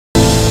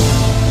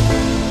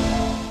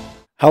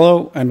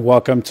Hello and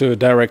welcome to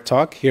Direct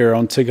Talk here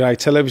on Tigray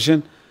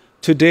Television.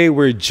 Today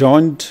we're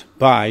joined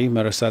by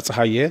Meressa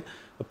Tsehaye,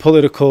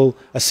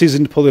 a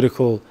seasoned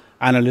political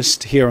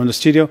analyst here on the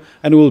studio,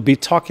 and we'll be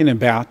talking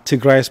about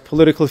Tigray's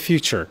political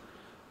future.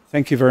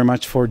 Thank you very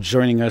much for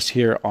joining us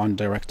here on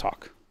Direct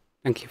Talk.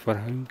 Thank you for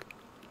having me.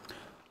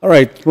 All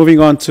right, moving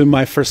on to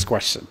my first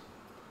question.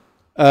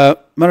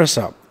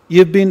 Meressa,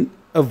 you've been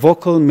a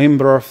vocal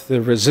member of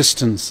the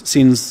resistance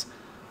since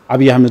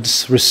Abiy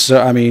Ahmed's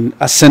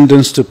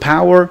ascendance to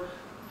power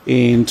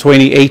in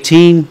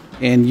 2018,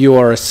 and you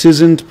are a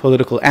seasoned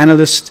political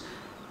analyst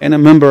and a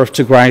member of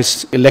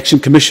Tigray's election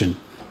commission.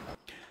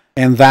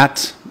 And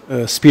that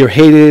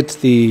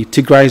spearheaded the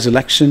Tigray's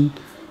election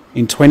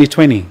in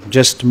 2020,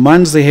 just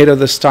months ahead of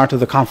the start of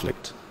the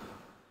conflict.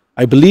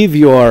 I believe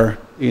you are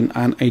in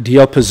an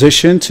ideal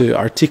position to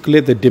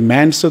articulate the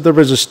demands of the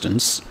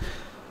resistance.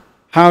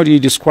 How do you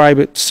describe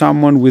it to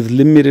someone with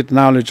limited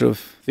knowledge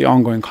of the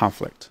ongoing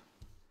conflict?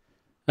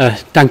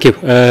 Thank you.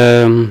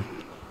 Today,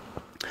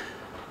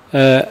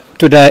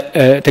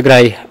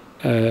 Tigray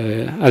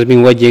has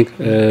been waging,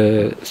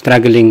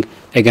 struggling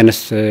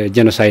against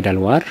genocidal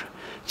war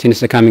since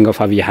the coming of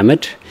Abiy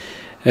Ahmed.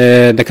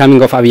 The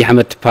coming of Abiy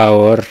Ahmed to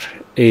power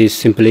is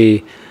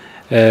simply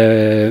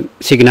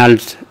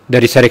signals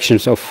the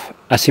resurrections of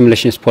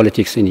assimilationist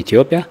politics in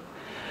Ethiopia,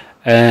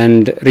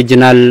 and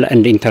regional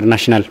and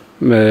international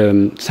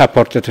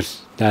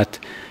supporters that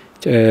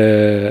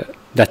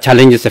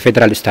challenges the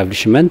federal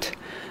establishment,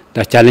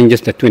 that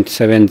challenges the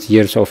 27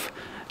 years of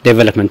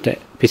development,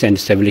 peace and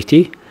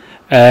stability.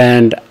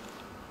 And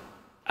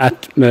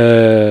at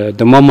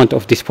the moment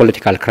of this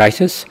political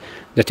crisis,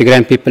 the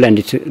Tigrayan people and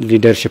its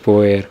leadership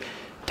were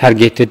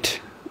targeted,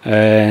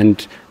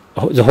 and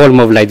the whole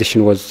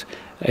mobilization was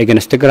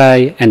against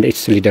Tigray and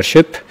its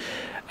leadership.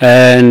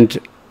 And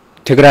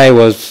Tigray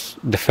was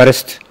the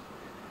first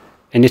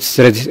in its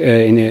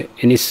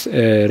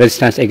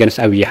resistance against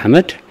Abiy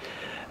Ahmed.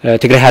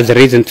 Tigray has a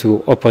reason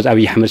to oppose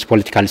Abiy Ahmed's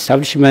political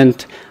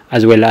establishment,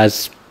 as well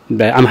as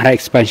the Amhara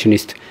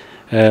expansionist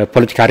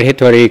political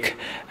rhetoric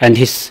and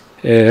his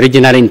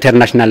regional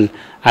international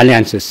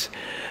alliances.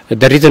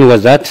 The reason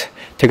was that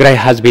Tigray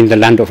has been the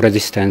land of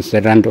resistance,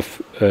 the land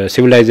of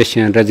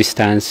civilization,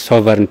 resistance,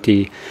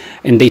 sovereignty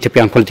in the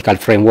Ethiopian political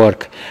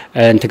framework.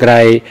 And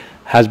Tigray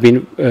has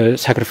been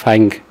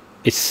sacrificing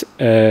its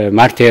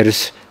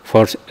martyrs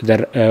for the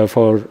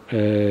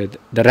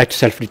right to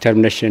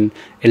self-determination,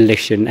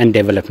 election, and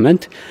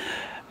development.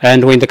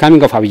 And when the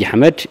coming of Abiy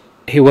Ahmed,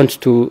 he wants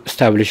to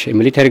establish a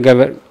military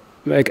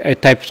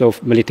types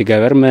of military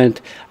government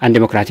and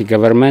democratic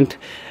government,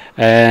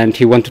 and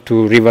he wanted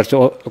to reverse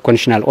the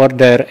constitutional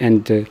order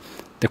and the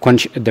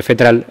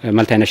federal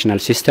multinational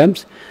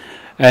systems.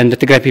 And the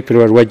Tigray people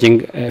were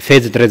waging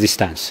phased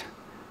resistance.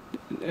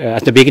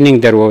 At the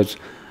beginning, there was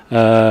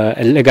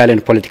a legal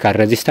and political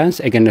resistance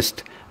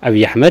against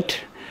Abiy Ahmed,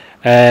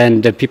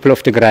 and the people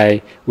of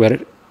Tigray were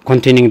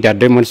continuing their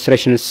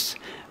demonstrations,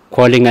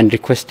 calling and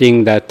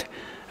requesting that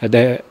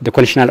the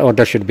constitutional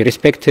order should be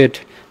respected,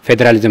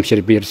 federalism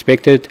should be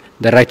respected,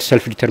 the right to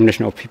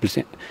self-determination of people's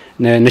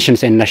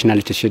nations and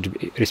nationalities should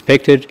be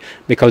respected,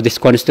 because this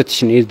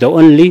constitution is the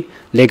only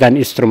legal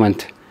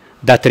instrument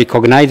that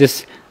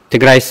recognizes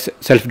Tigray's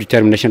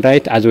self-determination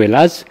right, as well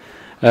as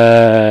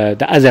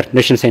the other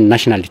nations and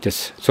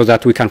nationalities, so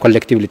that we can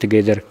collectively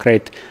together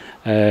create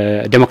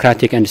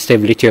democratic and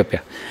stable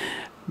Ethiopia.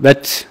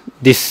 But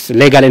this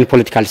legal and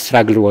political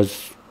struggle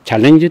was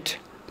challenged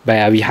by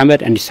Abiy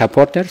Ahmed and his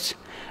supporters,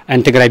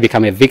 and Tigray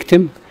became a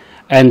victim,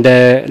 and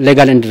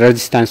legal and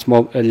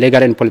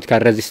political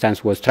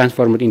resistance was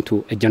transformed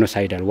into a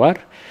genocidal war.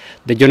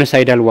 The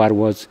genocidal war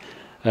was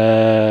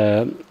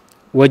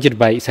waged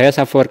by Isaias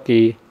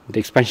Afwerki, the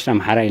expansion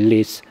Amhara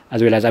elites,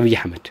 as well as Abiy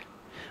Ahmed.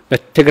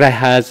 But Tigray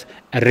has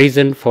a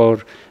reason for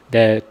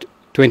the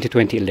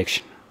 2020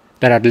 election.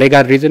 There are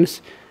legal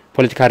reasons,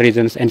 political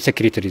reasons, and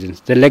security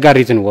reasons. The legal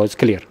reason was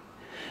clear.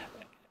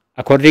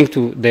 According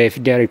to the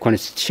FDR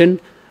constitution,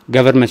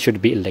 government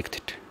should be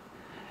elected,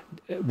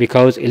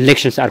 because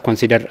elections are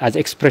considered as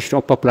expression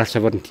of popular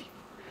sovereignty.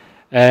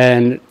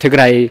 And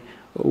Tigray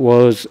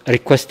was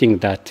requesting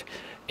that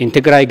in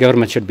Tigray,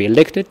 government should be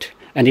elected,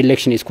 and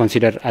election is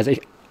considered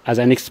as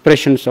an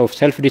expression of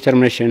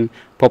self-determination,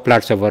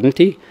 popular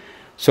sovereignty.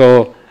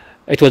 So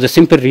it was a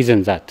simple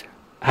reason that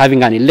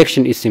having an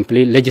election is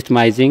simply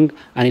legitimizing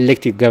an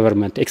elected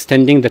government,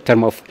 extending the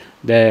term of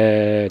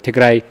the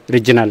Tigray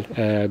regional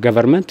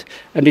government,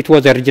 and it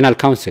was a regional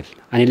council,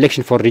 an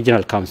election for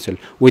regional council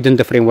within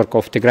the framework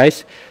of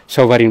Tigray's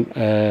sovereign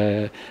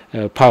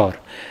power.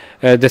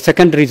 The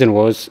second reason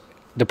was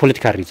the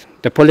political reason.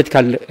 The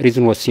political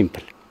reason was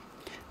simple.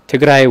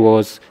 Tigray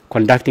was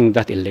conducting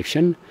that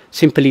election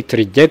simply to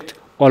reject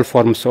all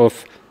forms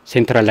of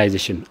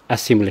centralization,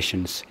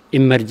 assimilations,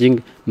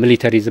 emerging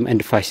militarism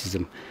and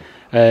fascism,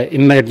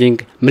 emerging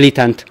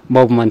militant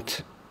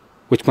movement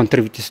which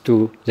contributes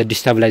to the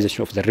destabilization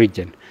of the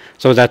region.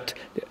 So that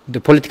the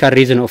political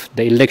reason of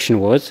the election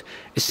was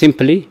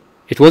simply,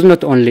 it was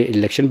not only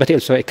election, but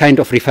also a kind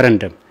of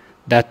referendum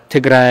that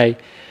Tigray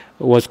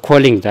was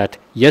calling that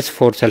yes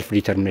for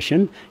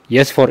self-determination,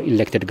 yes for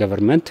elected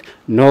government,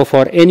 no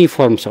for any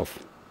forms of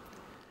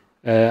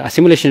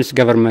assimilationist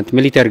government,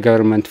 military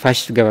government,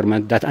 fascist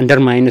government that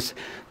undermines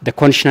the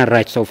constitutional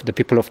rights of the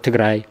people of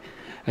Tigray.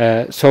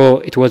 So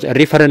it was a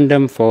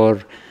referendum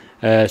for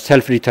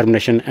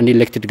self-determination and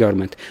elected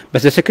government.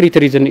 But the security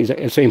reason is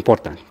also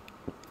important.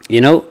 You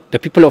know, the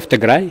people of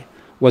Tigray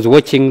was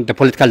watching the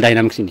political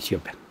dynamics in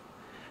Ethiopia.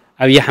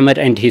 Abiy Ahmed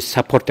and his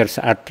supporters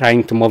are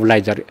trying to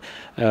mobilize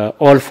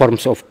all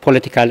forms of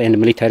political and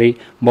military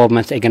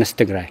movements against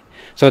Tigray.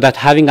 So that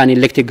having an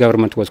elected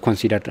government was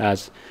considered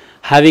as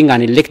having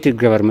an elected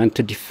government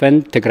to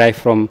defend Tigray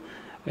from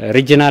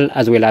regional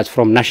as well as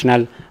from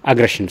national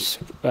aggressions.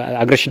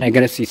 Aggression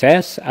against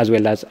Isaias as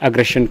well as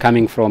aggression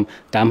coming from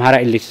the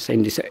Amhara elites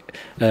in this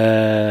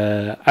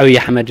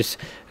Abiy Ahmed's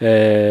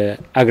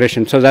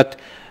aggression. So that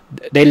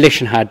the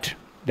election had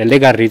the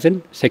legal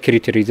reason,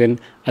 security reason,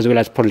 as well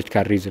as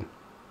political reason.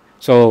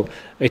 So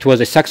it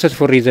was a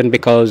successful reason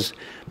because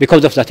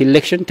of that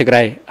election,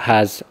 Tigray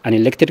has an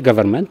elected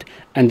government,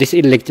 and this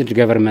elected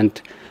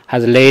government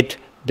has led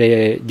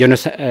the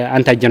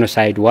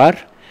anti-genocide war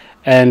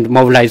and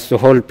mobilized the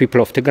whole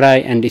people of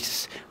Tigray and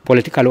its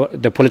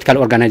the political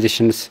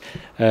organizations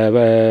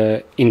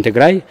in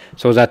Tigray,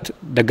 so that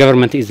the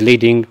government is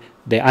leading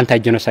the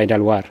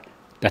anti-genocidal war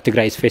that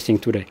Tigray is facing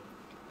today.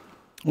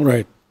 All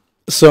right.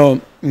 So,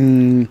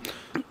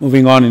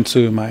 moving on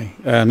into my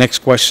next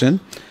question.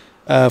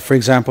 For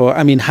example,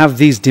 I mean, have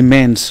these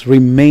demands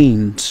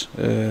remained,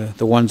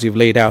 the ones you've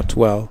laid out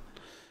well,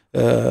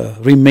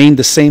 remained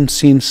the same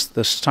since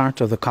the start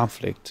of the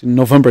conflict in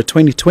November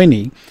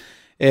 2020?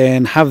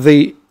 And have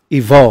they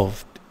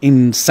evolved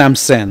in some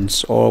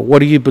sense? Or what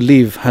do you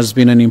believe has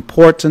been an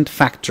important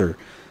factor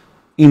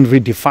in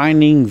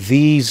redefining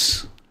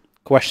these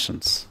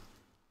questions?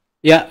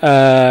 Yeah,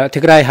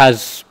 Tigray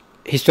has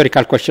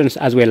historical questions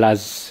as well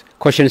as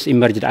questions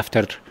emerged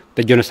after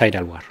the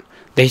genocidal war.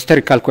 The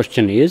historical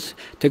question is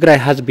Tigray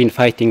has been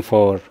fighting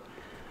for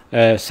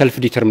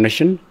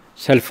self-determination,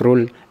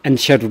 self-rule, and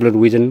shared rule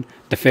within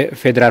the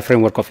federal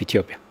framework of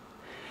Ethiopia.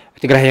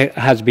 Tigray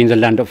has been the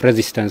land of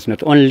resistance,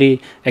 not only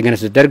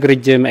against the Derg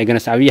regime,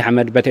 against Abiy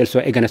Ahmed, but also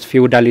against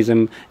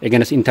feudalism,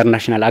 against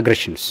international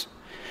aggressions.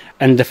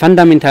 And the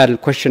fundamental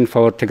question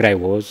for Tigray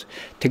was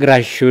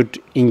Tigray should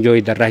enjoy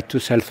the right to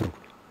self-rule,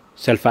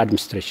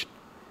 self-administration.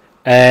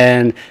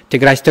 And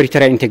Tigray's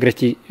territorial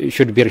integrity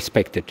should be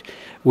respected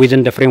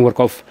within the framework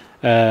of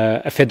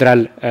a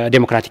federal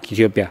democratic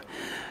Ethiopia.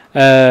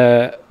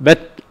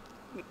 But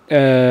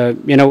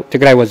you know,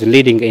 Tigray was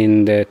leading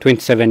in the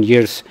 27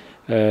 years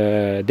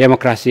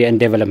democracy and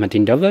development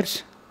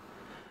endeavors.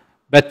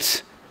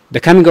 But the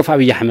coming of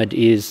Abiy Ahmed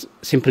is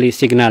simply a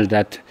signal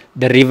that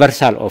the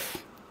reversal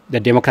of the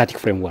democratic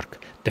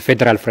framework, the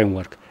federal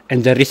framework,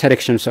 and the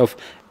resurrections of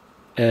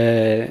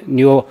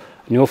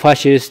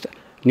neo-fascist,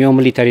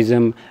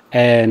 neo-militarism,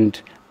 and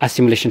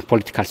assimilation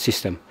political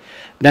system.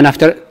 Then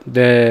after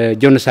the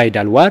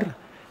genocidal war,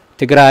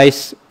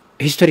 Tigray's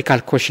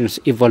historical questions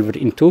evolved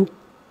into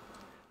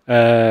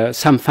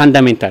some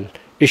fundamental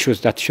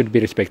issues that should be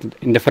respected.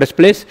 In the first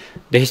place,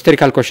 the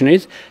historical question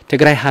is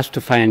Tigray has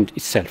to find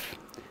itself.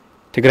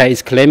 Tigray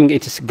is claiming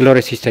its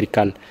glorious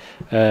historical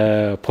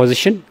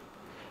position.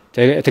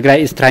 Tigray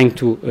is trying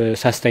to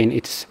sustain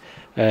its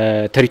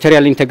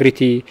territorial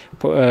integrity,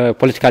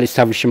 political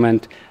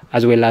establishment,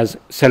 as well as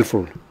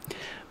self-rule.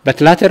 But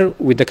later,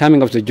 with the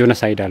coming of the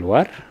genocidal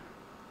war,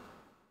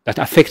 that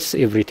affects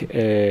every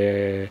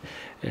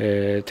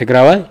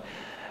Tigray,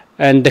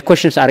 and the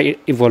questions are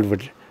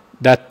evolved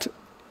that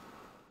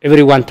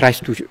everyone tries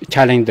to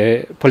challenge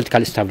the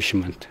political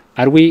establishment.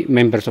 Are we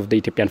members of the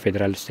Ethiopian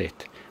federal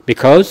state?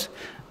 Because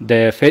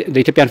the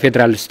Ethiopian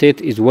federal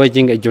state is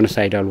waging a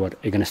genocidal war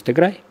against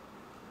Tigray.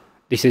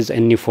 This is a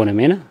new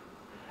phenomenon,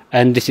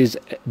 and this is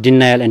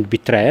denial and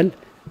betrayal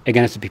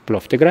against the people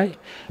of Tigray,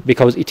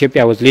 because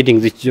Ethiopia was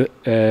leading this,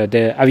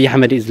 the Abiy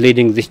Ahmed is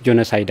leading this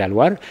genocidal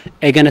war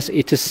against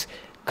its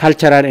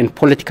cultural and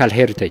political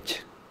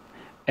heritage,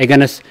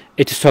 against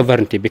its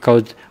sovereignty,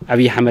 because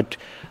Abiy Ahmed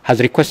has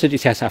requested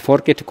Isaias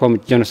Afwerki to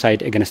commit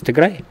genocide against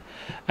Tigray,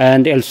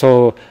 and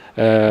also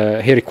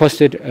he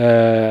requested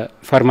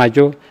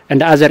Farmajo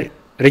and other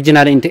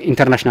regional and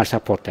international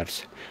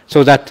supporters,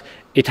 so that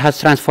it has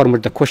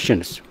transformed the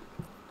questions,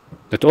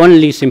 not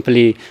only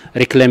simply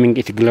reclaiming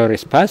its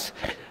glorious past,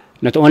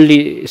 not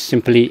only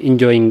simply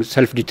enjoying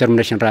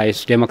self-determination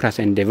rights,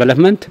 democracy, and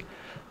development.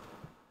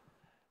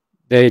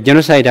 The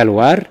genocidal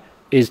war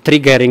is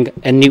triggering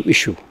a new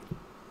issue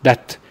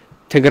that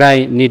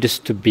Tigray needs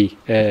to be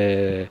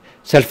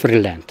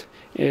self-reliant.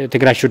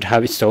 Tigray should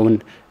have its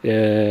own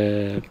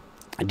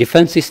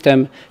defense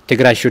system.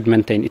 Tigray should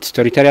maintain its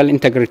territorial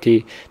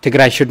integrity.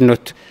 Tigray should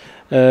not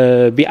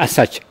be as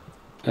such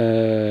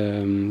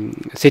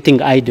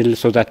sitting idle,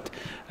 so that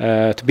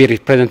to be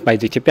represented by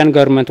the Ethiopian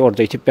government or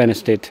the Ethiopian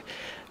state.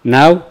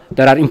 Now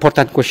there are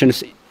important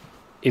questions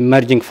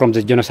emerging from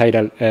the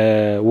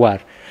genocidal war.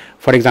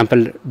 For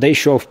example, the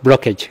issue of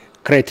blockage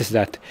creates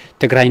that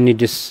Tigray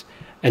needs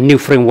a new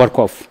framework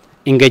of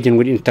engaging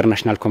with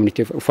international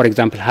community, for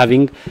example,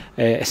 having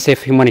a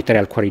safe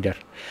humanitarian corridor.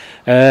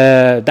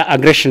 The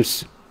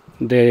aggressions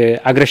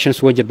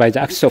waged by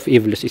the axis of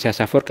evils, Isaias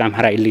Afwerki,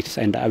 Amhara elites,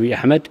 and Abiy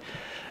Ahmed,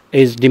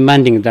 is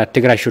demanding that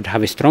Tigray should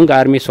have a strong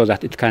army so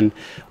that it can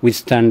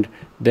withstand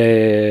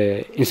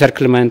the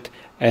encirclement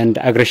and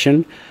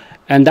aggression.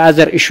 And the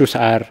other issues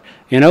are,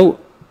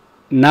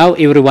 now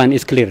everyone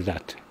is clear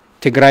that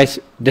Tigray's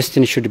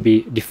destiny should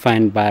be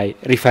defined by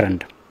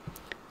referendum.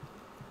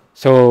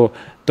 So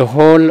the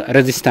whole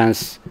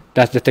resistance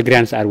that the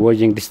Tigrayans are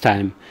waging this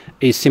time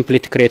is simply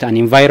to create an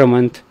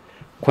environment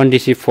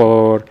conducive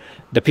for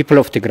the people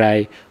of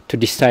Tigray to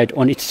decide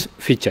on its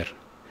future.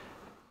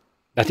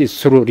 That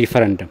is through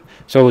referendum.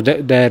 So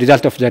the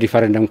result of the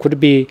referendum could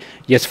be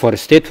yes for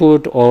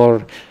statehood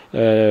or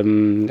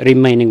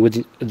remaining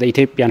within the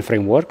Ethiopian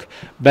framework,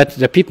 but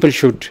the people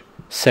should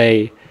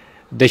say,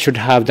 they should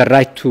have the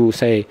right to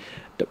say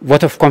the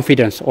vote of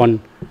confidence on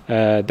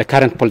the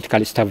current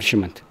political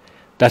establishment.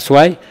 That's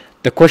why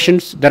the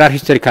questions, there are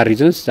historical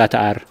reasons that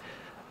are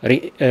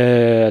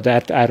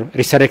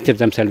resurrected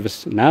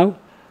themselves now.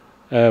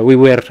 We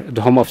were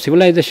the home of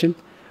civilization.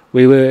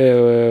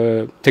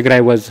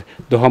 Tigray was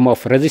the home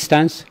of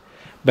resistance,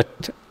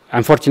 but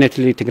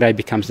unfortunately Tigray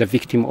becomes the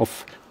victim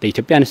of the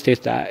Ethiopian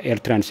state, the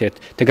Eritrean state.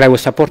 Tigray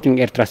was supporting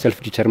Eritrea's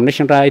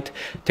self-determination right.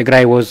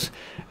 Tigray was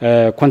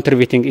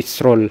contributing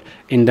its role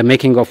in the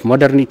making of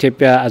modern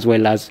Ethiopia, as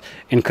well as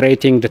in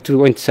creating the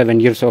 27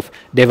 years of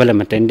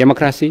development and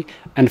democracy.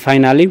 And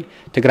finally,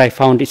 Tigray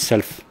found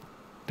itself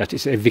that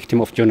is a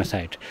victim of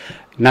genocide.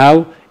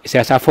 Now,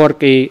 Isaias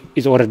Afwerki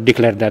is already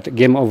declared that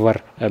game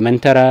over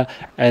Mentera,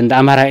 and the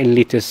Amhara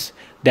elites,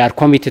 they are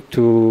committed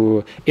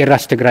to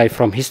erase Tigray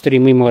from history,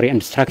 memory,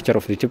 and structure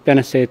of the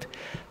Ethiopian state.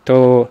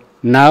 So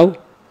now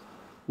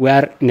we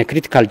are in a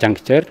critical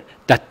juncture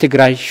that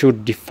Tigray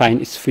should define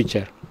its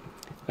future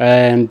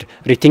and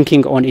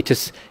rethinking on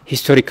its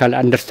historical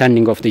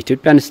understanding of the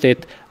Ethiopian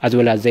state as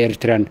well as the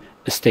Eritrean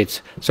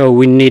states. So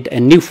we need a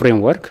new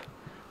framework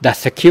that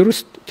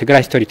secures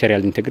Tigray's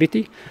territorial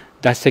integrity,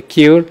 that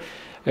secures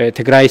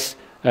Tigray's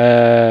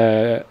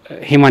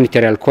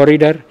humanitarian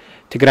corridor,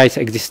 Tigray's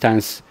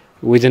existence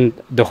within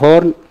the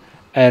Horn,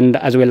 and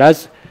as well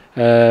as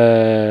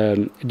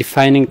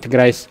defining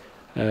Tigray's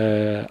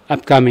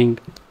upcoming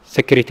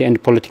security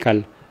and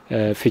political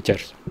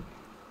features.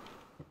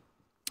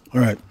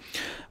 All right.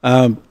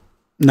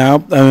 Now,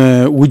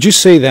 would you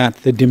say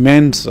that the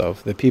demands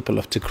of the people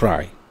of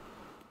Tigray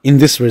in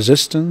this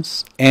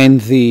resistance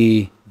and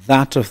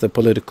that of the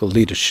political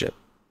leadership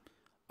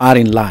are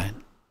in line?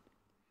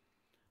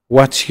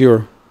 What's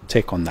your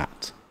take on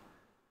that?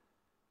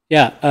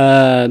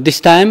 Yeah,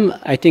 this time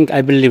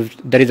I believe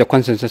there is a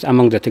consensus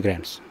among the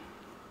Tigrayans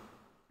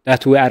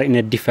that we are in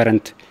a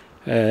different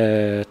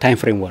time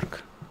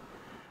framework.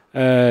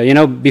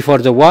 Before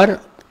the war,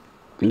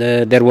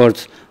 there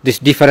was these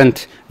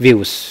different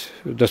views.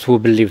 Those who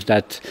believe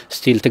that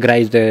still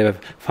Tigray is the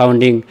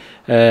founding,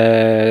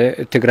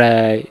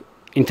 Tigray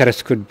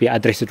interests could be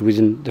addressed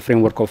within the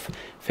framework of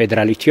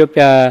federal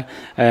Ethiopia.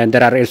 And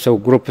there are also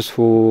groups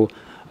who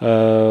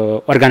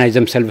organize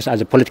themselves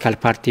as a political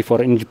party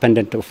for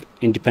independent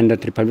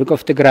Republic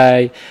of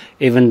Tigray.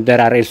 Even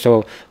there are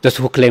also those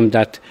who claim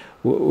that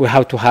we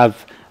have to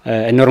have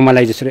a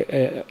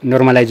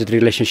normalized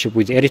relationship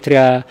with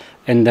Eritrea,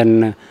 and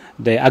then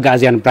the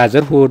Agazian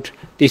Brotherhood.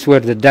 These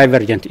were the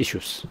divergent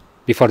issues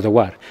before the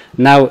war.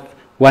 Now,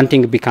 one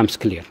thing becomes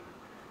clear,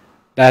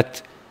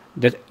 that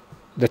the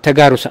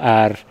Tagarus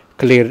are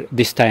clear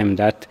this time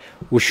that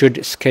we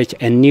should sketch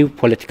a new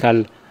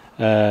political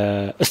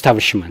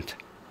establishment,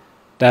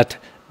 that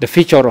the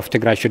future of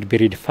Tigray should be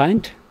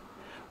redefined.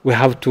 We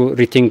have to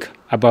rethink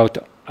about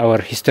our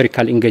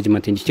historical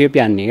engagement in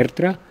Ethiopia and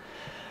Eritrea,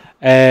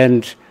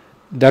 and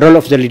the role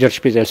of the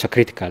leadership is also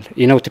critical.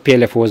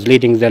 TPLF was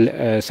leading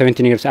the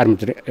 17 years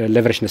armed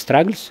liberation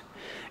struggles.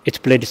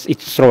 It played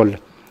its role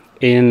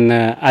in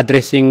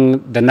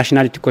addressing the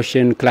nationality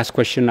question, class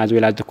question, as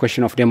well as the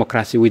question of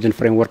democracy within the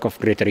framework of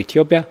Greater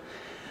Ethiopia.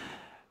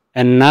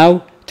 And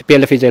now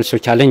TPLF is also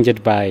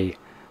challenged by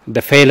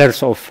the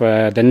failures of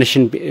the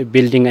nation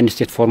building and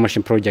state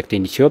formation project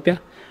in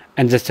Ethiopia,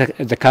 and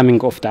the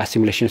coming of the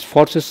assimilationist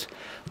forces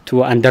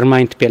to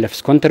undermine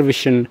TPLF's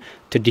contribution,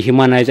 to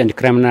dehumanize and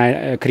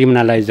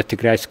criminalize the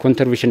Tigray's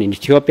contribution in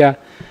Ethiopia.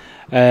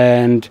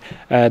 And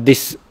in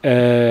this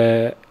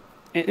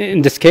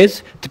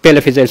case,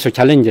 TPLF is also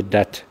challenged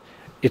that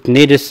it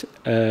needs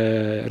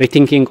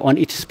rethinking on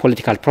its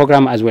political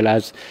program as well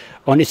as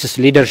on its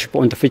leadership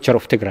on the future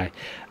of Tigray.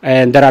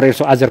 And there are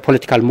also other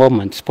political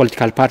movements,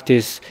 political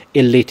parties,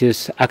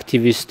 elites,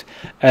 activists,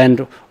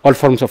 and all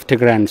forms of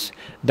Tigrayans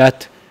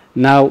that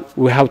now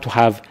we have to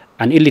have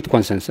an elite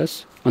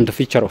consensus on the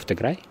future of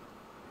Tigray,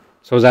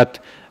 so that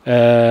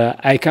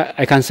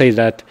I can say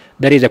that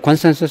there is a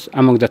consensus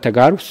among the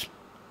Tagarus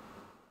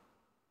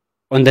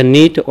on the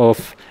need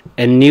of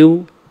a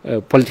new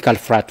political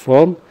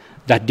platform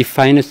that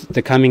defines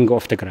the coming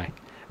of Tigray.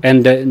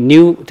 And the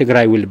new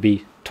Tigray will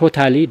be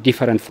totally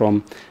different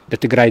from the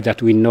Tigray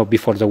that we know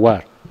before the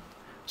war.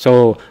 So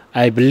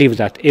I believe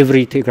that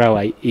every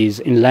Tigray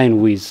is in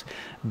line with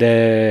the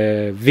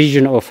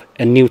vision of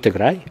a new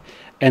Tigray,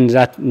 and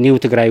that new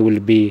Tigray will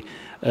be,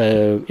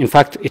 in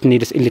fact, it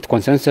needs elite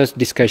consensus,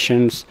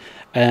 discussions,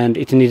 and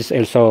it needs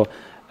also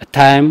a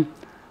time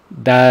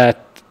that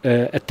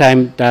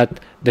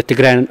the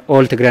Tigrayan,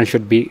 all Tigrayan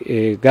should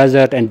be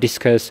gathered and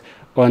discuss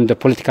on the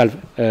political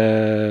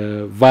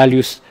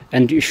values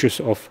and issues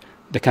of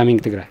the coming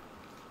Tigray.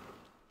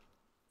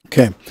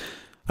 Okay.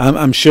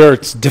 I'm sure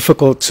it's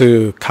difficult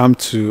to come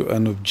to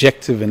an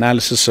objective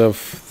analysis of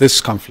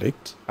this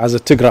conflict as a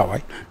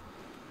Tigray,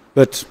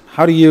 but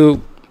how do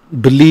you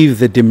believe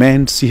the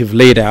demands you have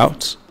laid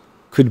out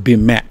could be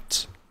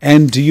met?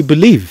 And do you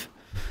believe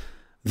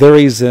there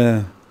is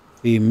the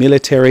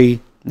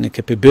military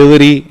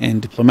capability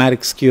and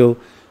diplomatic skill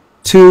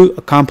to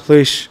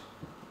accomplish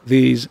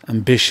these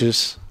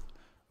ambitious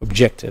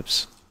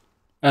objectives?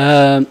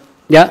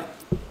 Yeah,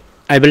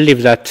 I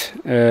believe that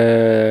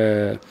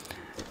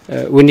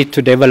we need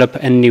to develop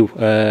a new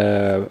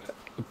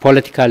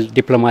political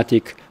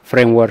diplomatic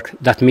framework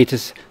that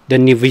meets the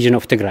new vision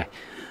of Tigray,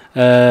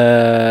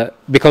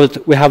 because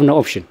we have no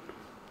option.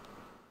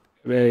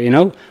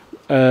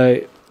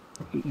 The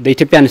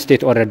Ethiopian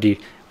state already,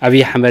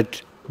 Abiy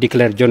Ahmed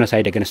declared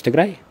genocide against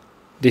Tigray.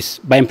 This,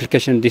 by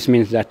implication, this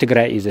means that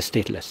Tigray is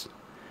stateless.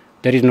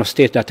 There is no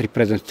state that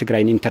represents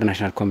Tigray in the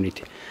international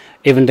community.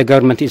 Even the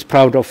government is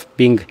proud of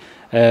being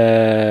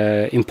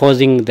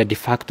imposing the de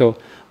facto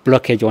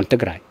blockade on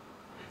Tigray.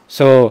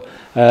 So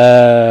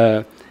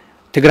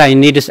Tigray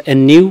needs a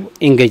new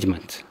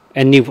engagement,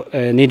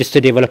 needs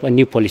to develop a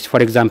new policy. For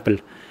example,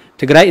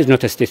 Tigray is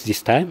not a state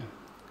this time.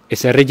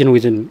 It's a region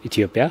within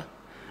Ethiopia,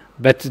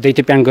 but the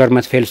Ethiopian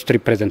government fails to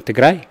represent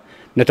Tigray.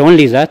 Not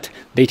only that,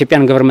 the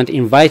Ethiopian government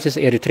invites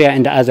Eritrea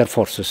and other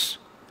forces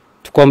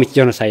to commit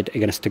genocide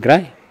against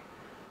Tigray.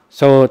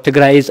 So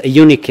Tigray is a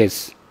unique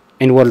case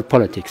in world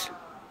politics.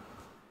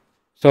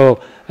 So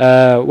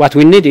what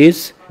we need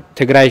is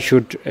Tigray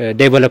should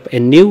develop a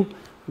new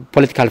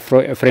political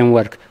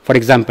framework. For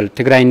example,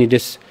 Tigray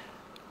needs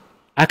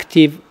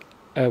active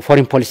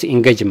foreign policy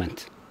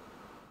engagement,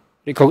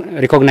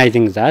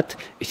 recognizing that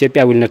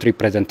Ethiopia will not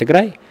represent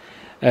Tigray,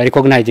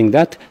 recognizing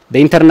that the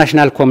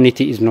international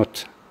community is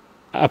not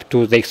up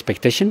to the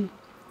expectation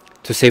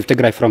to save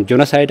Tigray from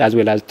genocide as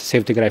well as to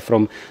save Tigray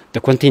from the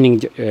continuing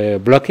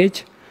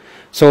blockage.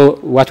 So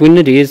what we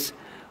need is,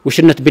 we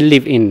should not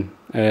believe in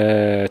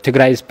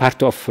Tigray is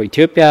part of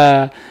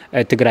Ethiopia,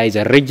 Tigray is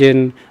a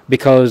region,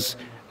 because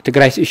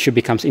Tigray's issue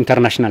becomes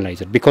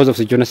internationalized. Because of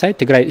the genocide,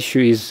 Tigray's issue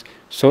is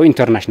so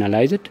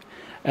internationalized,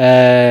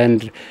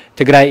 and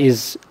Tigray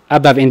is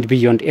above and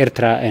beyond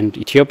Eritrea and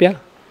Ethiopia.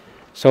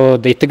 So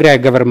the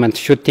Tigray government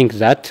should think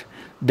that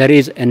there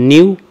is a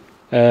new,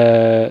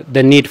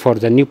 the need for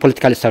the new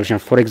political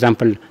establishment, for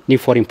example, new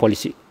foreign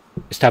policy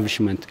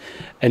establishment,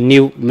 a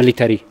new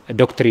military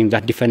doctrine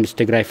that defends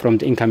Tigray from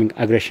the incoming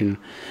aggression,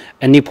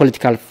 a new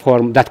political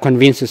form that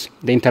convinces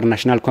the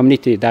international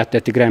community that the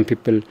Tigrayan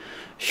people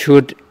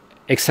should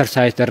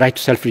exercise the right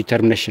to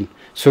self-determination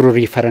through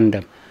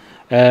referendum.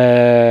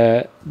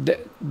 There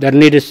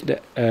needs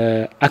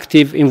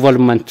active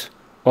involvement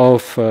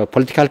of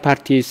political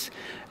parties,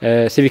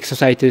 civic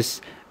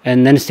societies,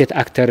 and non-state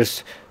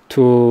actors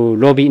to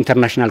lobby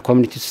international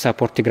community to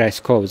support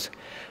Tigray's cause.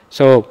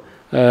 So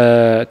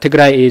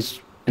Tigray is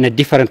in a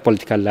different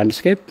political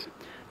landscape,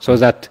 so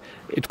that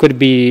it could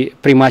be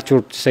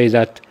premature to say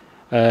that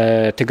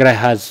Tigray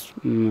has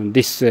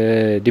this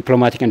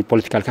diplomatic and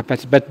political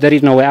capacity, but there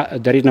is no way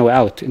out. There is no way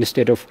out.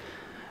 Instead of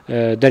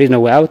there is no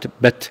way out,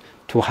 but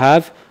to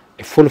have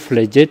a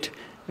full-fledged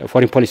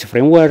foreign policy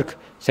framework,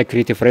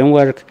 security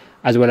framework,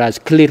 as well as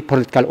clear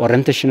political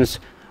orientations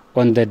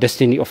on the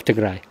destiny of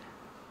Tigray.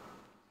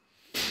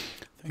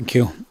 Thank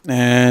you.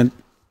 And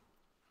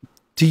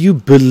do you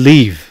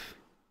believe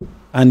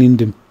an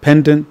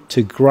independent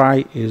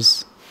Tigray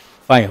is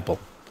viable?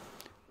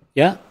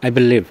 Yeah, I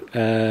believe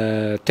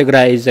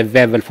Tigray is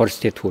viable for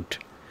statehood.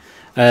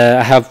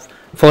 I have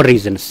 4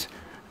 reasons.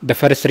 The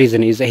first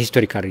reason is a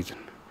historical reason.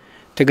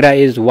 Tigray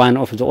is one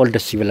of the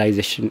oldest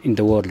civilizations in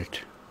the world,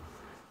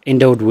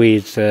 endowed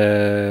with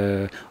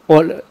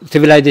all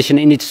civilization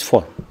in its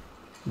form.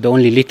 The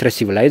only literate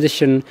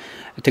civilization.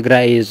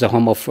 Tigray is the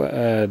home of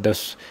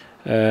those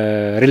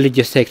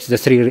religious sects, the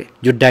 3: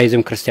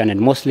 Judaism, Christian, and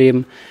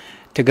Muslim.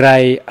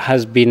 Tigray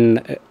has been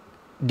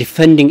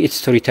defending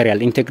its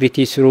territorial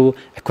integrity through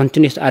a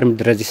continuous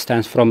armed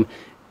resistance from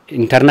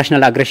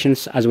international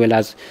aggressions as well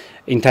as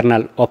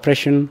internal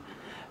oppression.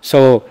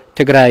 So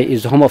Tigray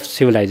is the home of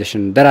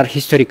civilization. There are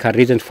historical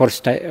reasons for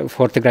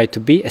Tigray to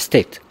be a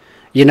state.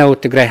 You know,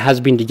 Tigray has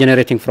been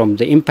degenerating from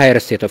the empire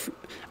state of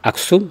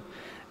Aksum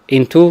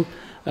into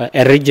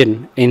a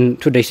region in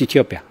today's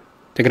Ethiopia.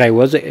 Tigray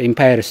was an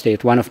empire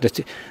state, one of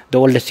the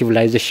oldest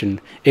civilization.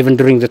 Even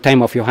during the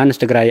time of Johannes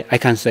Tigray, I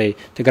can say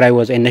Tigray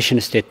was a nation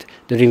state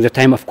during the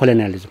time of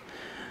colonialism.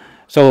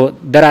 So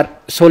there are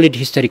solid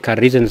historical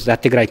reasons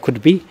that Tigray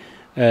could be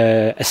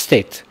a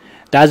state.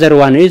 The other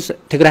one is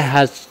Tigray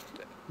has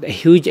a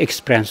huge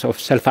experience of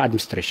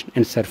self-administration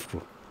and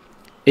self-rule.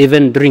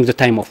 even during the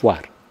time of war.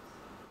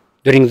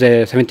 During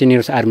the 17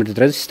 years armed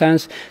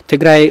resistance,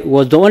 Tigray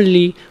was the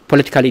only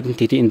political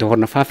entity in the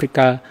Horn of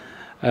Africa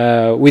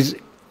with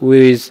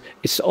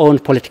its own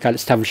political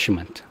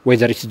establishment,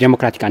 whether it's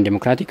democratic and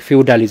undemocratic,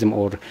 feudalism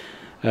or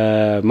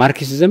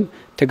Marxism.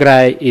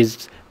 Tigray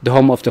is the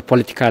home of the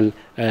political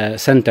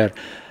center.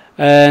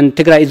 And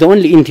Tigray is the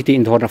only entity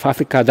in the Horn of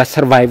Africa that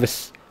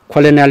survives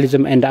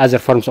colonialism and other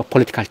forms of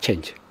political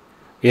change.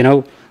 You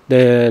know,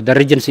 the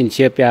regions in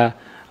Ethiopia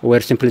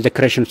were simply the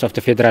creations of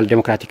the Federal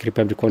Democratic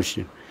Republic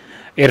Constitution.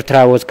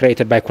 Eritrea was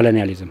created by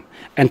colonialism.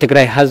 And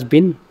Tigray has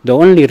been the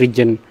only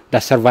region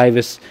that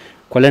survives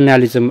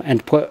colonialism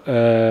and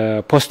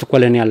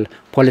post-colonial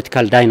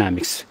political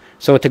dynamics.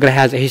 So Tigray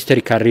has a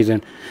historical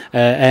reason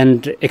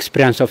and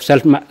experience of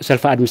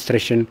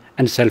self-administration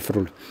and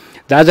self-rule.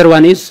 The other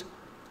one is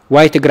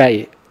why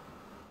Tigray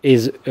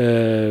is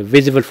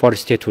visible for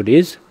statehood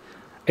is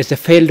it's a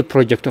failed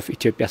project of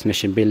Ethiopia's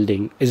nation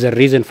building is a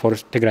reason for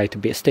Tigray to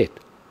be a state.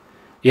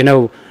 You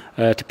know,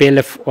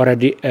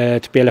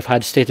 TPLF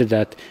had stated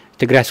that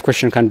Tigray's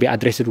question can be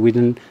addressed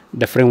within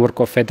the framework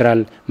of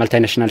federal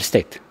multinational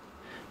state.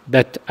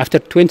 But after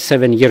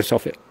 27 years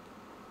of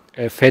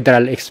a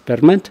federal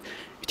experiment,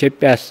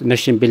 Ethiopia's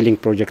nation building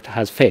project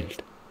has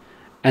failed.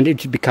 And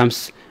it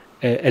becomes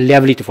a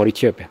liability for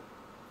Ethiopia,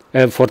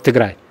 for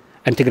Tigray.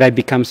 And Tigray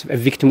becomes a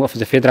victim of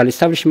the federal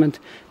establishment.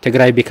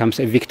 Tigray becomes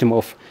a victim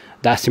of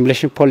the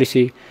assimilation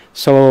policy.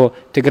 So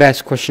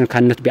Tigray's question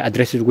cannot be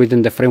addressed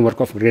within the framework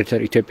of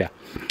Greater Ethiopia.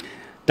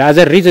 The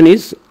other reason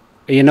is,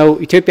 you know,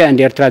 Ethiopia and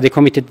Eritrea, they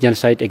committed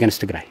genocide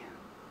against Tigray.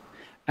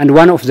 And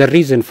one of the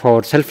reasons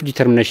for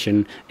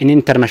self-determination in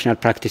international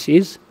practice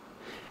is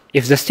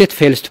if the state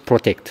fails to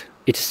protect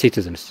its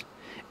citizens,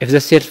 if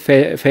the state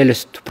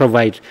fails to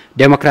provide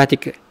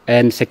democratic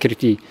and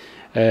security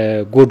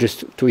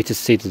goods to its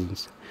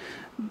citizens,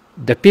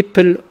 the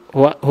people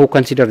who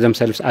consider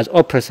themselves as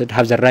oppressed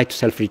have the right to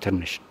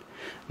self-determination.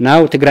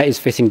 Now Tigray is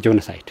facing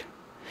genocide.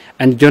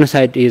 And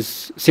genocide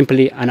is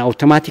simply an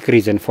automatic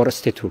reason for a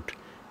statehood.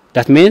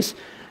 That means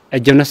a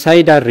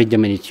genocidal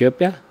regime in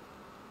Ethiopia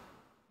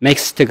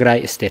makes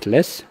Tigray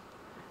stateless.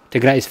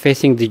 Tigray is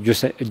facing the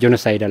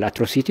genocidal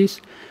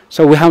atrocities.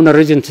 So we have no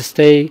reason to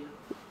stay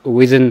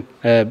within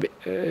a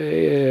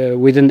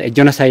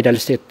genocidal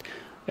state,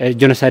 a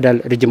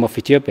genocidal regime of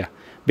Ethiopia.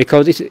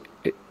 Because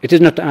it is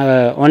not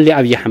only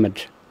Abiy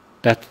Ahmed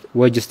that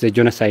wages the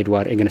genocide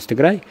war against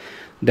Tigray.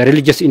 The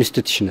religious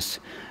institutions,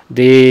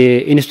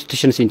 the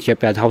institutions in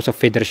Ethiopia, the House of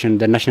Federation,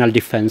 the National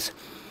Defense,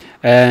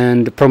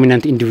 and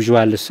prominent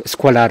individuals,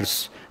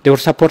 scholars, they were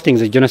supporting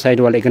the genocide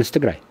war against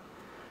Tigray.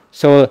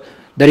 So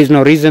there is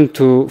no reason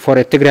for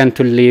a Tigrayan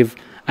to live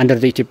under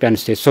the Ethiopian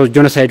state. So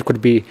genocide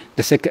could be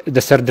the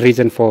third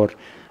reason for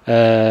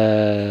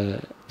the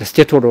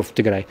statehood of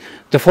Tigray.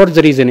 The fourth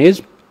reason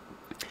is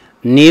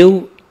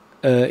new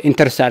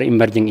interests are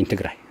emerging in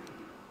Tigray.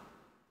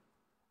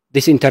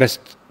 This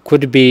interest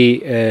could be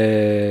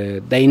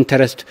the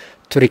interest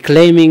to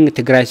reclaiming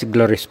Tigray's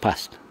glorious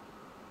past.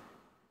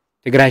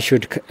 Tigray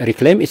should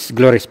reclaim its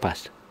glorious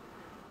past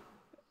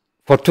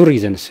for two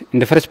reasons. In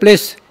the first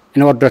place,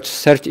 in order to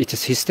search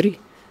its history,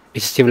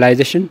 its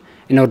civilization,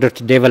 in order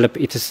to develop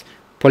its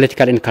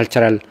political and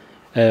cultural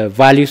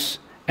values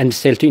and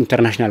sell to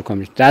international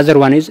community. The other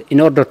one is in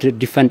order to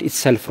defend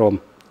itself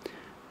from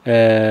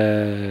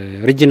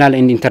regional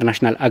and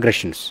international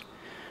aggressions.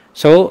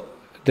 So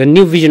the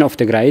new vision of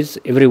Tigray is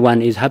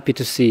everyone is happy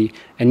to see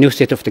a new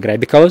state of Tigray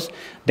because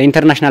the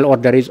international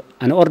order is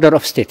an order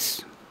of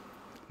states,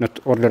 not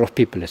order of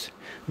peoples.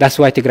 That's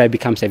why Tigray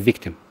becomes a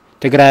victim.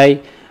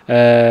 Tigray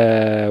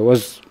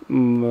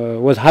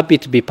was happy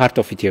to be part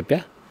of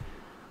Ethiopia,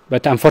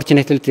 but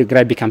unfortunately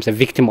Tigray becomes a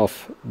victim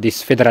of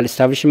this federal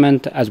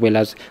establishment as well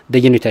as the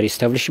unitary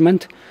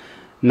establishment.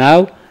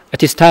 Now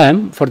it is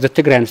time for the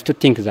Tigrayans to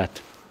think that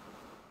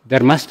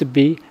there must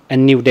be a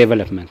new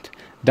development.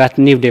 That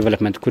new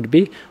development could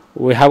be,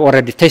 we have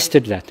already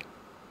tested that.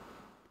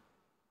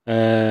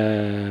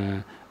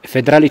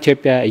 Federal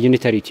Ethiopia, a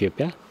unitary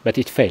Ethiopia, but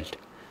it failed.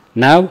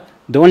 Now,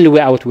 the only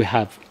way out we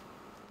have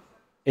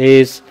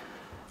is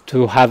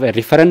to have a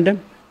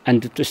referendum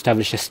and to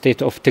establish a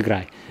state of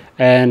Tigray.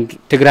 And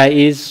Tigray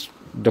is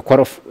the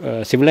core of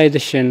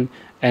civilization,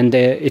 and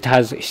it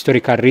has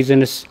historical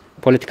reasons,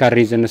 political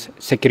reasons,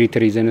 security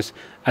reasons,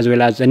 as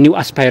well as the new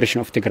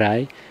aspiration of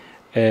Tigray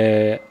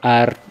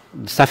are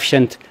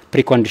sufficient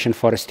precondition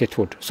for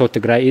statehood. So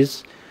Tigray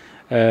is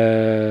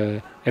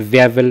a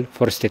viable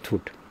for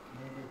statehood.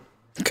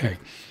 Okay.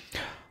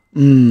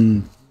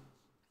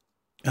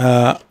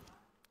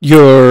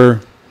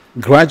 Your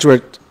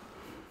graduate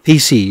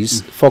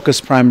theses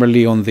focus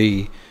primarily on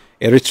the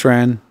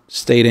Eritrean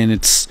state and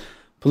its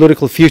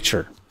political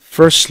future.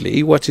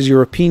 Firstly, what is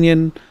your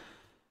opinion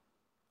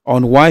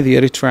on why the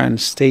Eritrean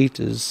state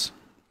is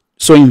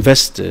so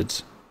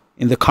invested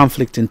in the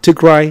conflict in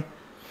Tigray?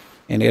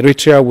 And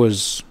Eritrea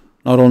was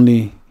not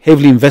only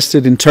heavily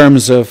invested in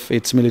terms of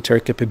its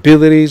military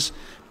capabilities,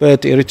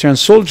 but Eritrean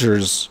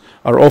soldiers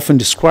are often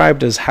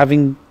described as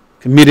having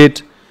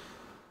committed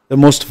the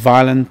most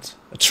violent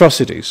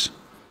atrocities.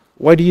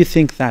 Why do you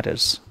think that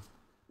is?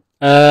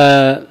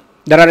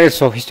 There are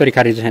also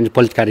historical reasons and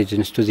political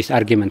reasons to this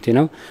argument. You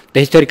know, the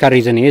historical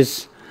reason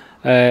is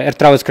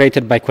Eritrea was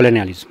created by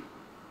colonialism.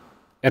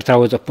 Eritrea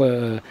was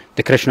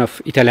the creation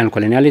of Italian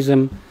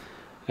colonialism,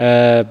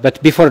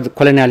 but before the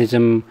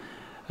colonialism,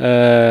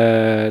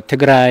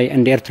 Tigray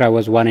and Eritrea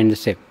was one and the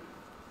same.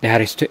 They are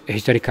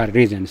historical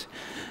reasons.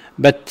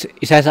 But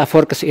Isaias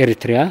Afwerki's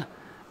Eritrea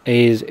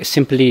is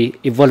simply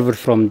evolved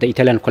from the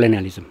Italian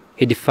colonialism.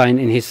 He defined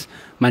in his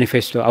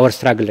manifesto, Our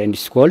Struggle and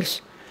Its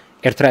Goals,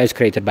 Eritrea is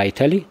created by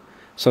Italy,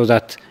 so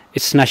that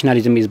its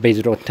nationalism is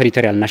based on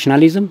territorial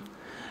nationalism.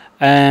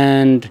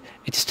 And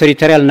its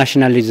territorial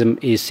nationalism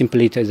is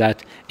simply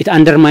that it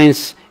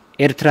undermines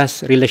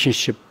Eritrea's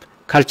relationship,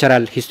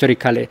 cultural,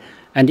 historical,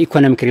 and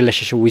economic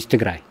relationship with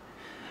Tigray.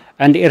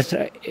 And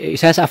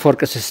Isaias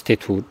Afwerki's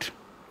statehood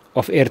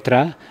of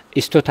Eritrea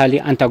is totally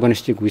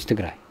antagonistic with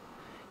Tigray.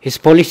 His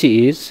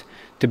policy is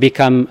to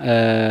become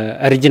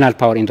a regional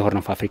power in the Horn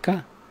of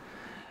Africa.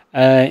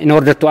 In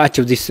order to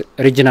achieve this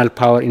regional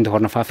power in the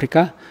Horn of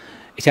Africa,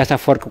 Isaias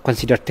Afwerki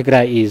considered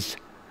Tigray is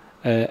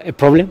a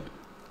problem,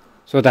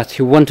 so that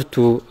he wanted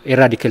to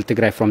eradicate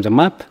Tigray from the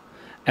map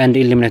and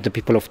eliminate the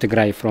people of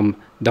Tigray from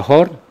the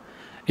Horn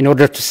in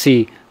order to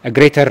see a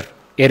greater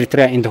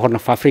Eritrea in the Horn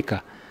of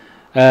Africa.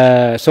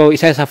 So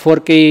Isaias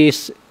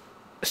Afwerki's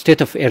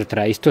state of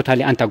Eritrea is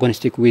totally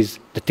antagonistic with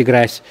the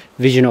Tigray's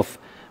vision of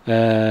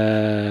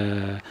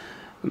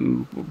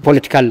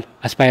political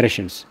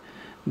aspirations.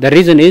 The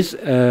reason is,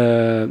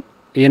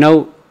 you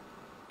know,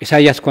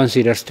 Isaias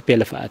considers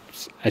TPLF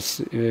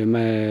as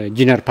a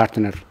junior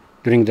partner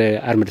during the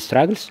armed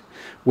struggles.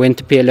 When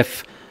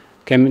TPLF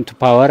came into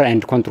power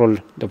and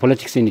controlled the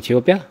politics in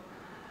Ethiopia,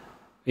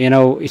 you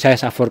know,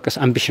 Isaias Afwerki's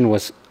ambition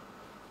was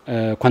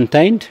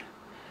contained,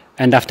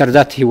 and after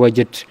that he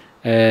waged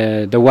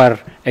the war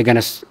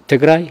against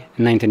Tigray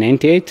in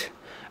 1998,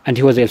 and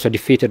he was also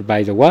defeated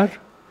by the war,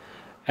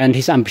 and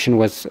his ambition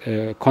was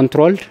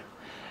controlled,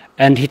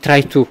 and he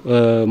tried to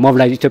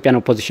mobilize Ethiopian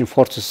opposition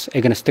forces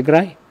against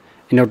Tigray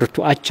in order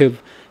to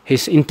achieve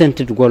his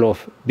intended goal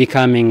of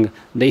becoming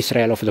the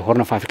Israel of the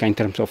Horn of Africa in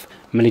terms of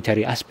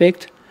military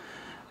aspect.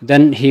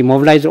 Then he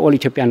mobilized all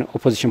Ethiopian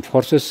opposition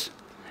forces,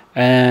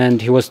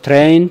 and he was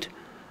trained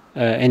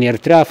in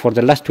Eritrea for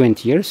the last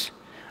 20 years.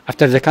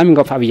 After the coming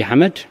of Abiy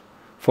Ahmed,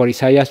 for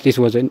Isaias, this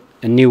was a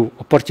new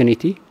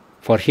opportunity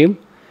for him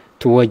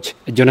to wage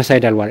a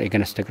genocidal war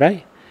against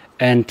Tigray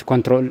and to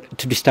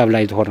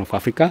destabilize the Horn of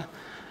Africa.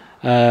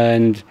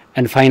 And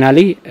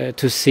finally,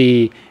 to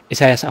see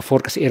Isaias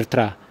Afwerki's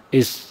Eritrea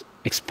is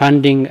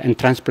expanding and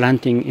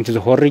transplanting into the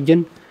whole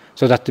region,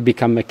 so that to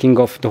become a king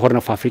of the Horn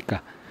of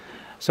Africa.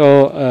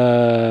 So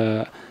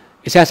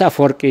Isaias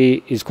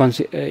Afwerki is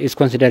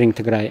considering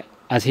Tigray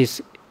as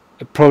his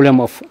problem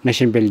of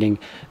nation building.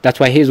 That's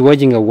why he is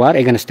waging a war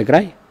against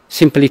Tigray,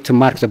 simply to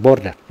mark the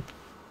border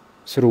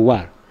through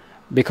war.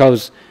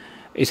 Because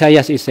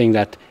Isaias is saying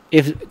that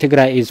if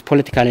Tigray is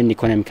politically and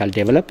economically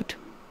developed,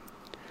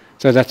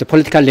 so that the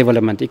political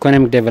development,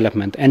 economic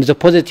development, and the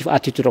positive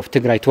attitude of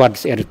Tigray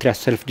towards Eritrea's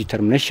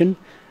self-determination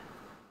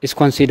is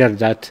considered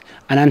that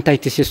an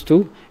antithesis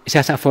to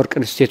Isaias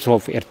Afwerki's state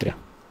of Eritrea.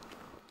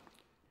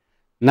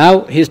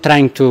 Now he's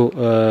trying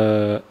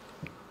to,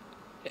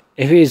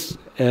 he's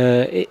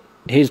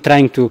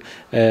trying to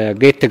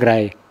get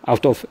Tigray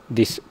out of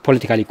this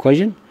political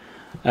equation,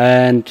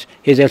 and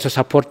he's also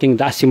supporting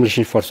the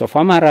assimilation force of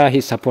Amhara.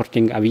 He's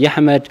supporting Abiy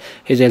Ahmed.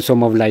 He's also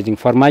mobilizing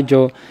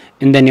Formaggio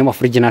in the name of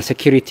regional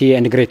security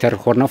and greater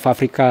Horn of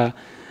Africa.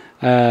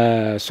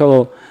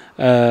 So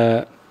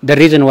the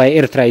reason why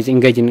Eritrea is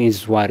engaging in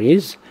this war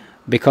is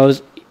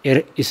because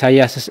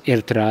Isaias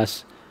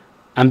Eritrea's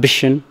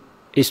ambition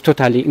is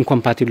totally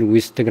incompatible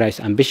with Tigray's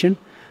ambition,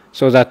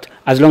 so that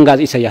as long as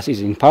Isaias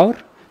is in power,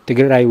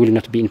 Tigray will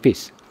not be in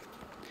peace.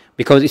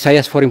 Because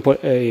Isaias' foreign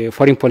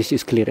policy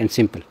is clear and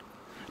simple: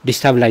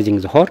 destabilizing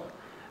the Horn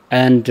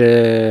and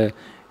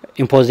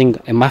imposing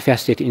a mafia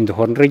state in the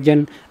Horn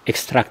region,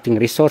 extracting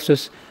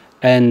resources,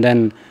 and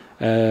then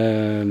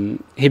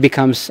he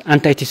becomes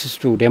antithesis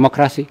to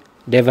democracy,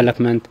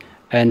 development,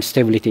 and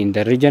stability in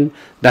the region.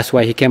 That's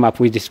why he came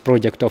up with this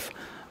project of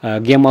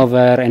game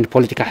over and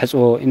political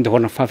hazzo in the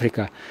Horn of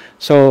Africa.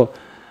 So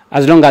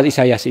as long as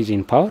Isaias is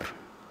in power,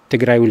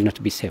 Tigray will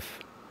not be safe.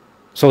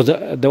 So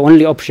the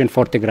only option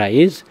for Tigray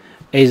is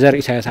either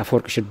Isaias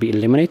Afwerki should be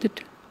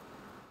eliminated.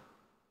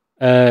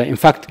 In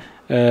fact,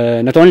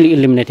 not only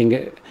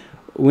eliminating,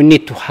 we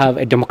need to have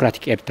a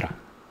democratic Eritrea,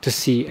 to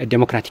see a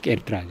democratic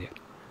Eritrea there.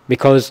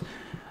 Because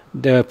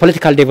the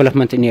political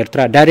development in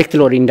Eritrea directly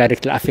or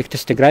indirectly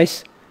affects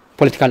Tigray's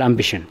political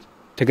ambition,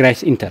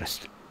 Tigray's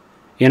interest.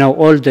 You know,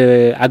 all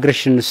the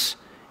aggressions,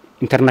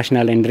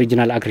 international and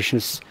regional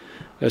aggressions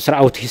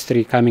throughout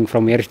history coming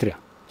from Eritrea,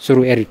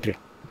 through Eritrea.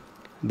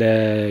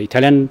 The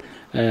Italian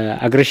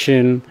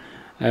aggression,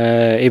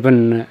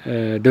 even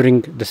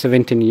during the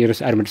 17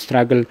 years armed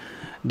struggle,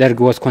 Derg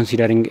was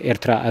considering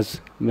Eritrea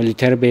as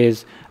military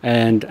base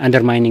and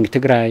undermining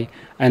Tigray,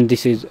 and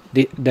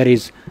there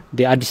is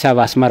the Addis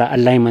Ababa-Asmara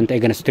alignment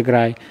against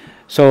Tigray.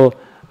 So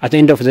at the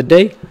end of the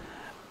day,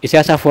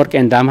 Isaias Afwerki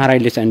and the Amhara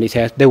elites and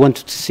Isaias, they want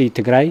to see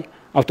Tigray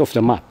out of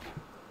the map.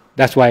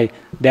 That's why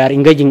they are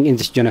engaging in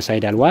this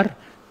genocidal war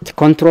to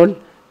control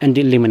and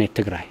eliminate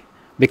Tigray.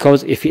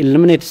 Because if he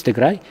eliminates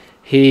Tigray,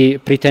 he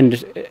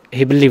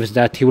believes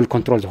that he will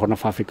control the Horn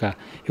of Africa.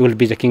 He will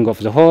be the king of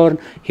the Horn.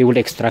 He will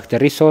extract the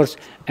resource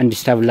and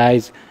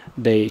destabilize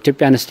the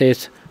Ethiopian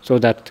states so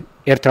that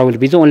Eritrea will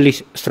be the only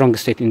strong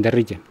state in the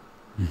region.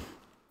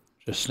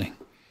 Interesting.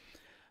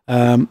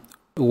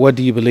 What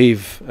do you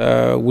believe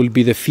will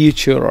be the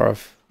future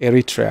of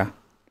Eritrea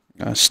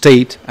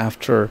state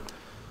after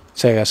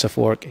Isaias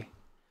Afwerki?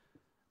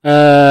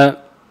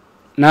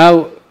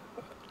 Now,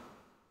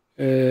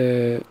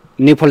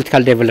 new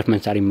political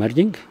developments are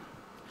emerging.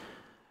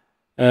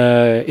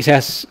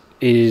 Isaias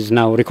is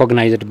now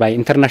recognized by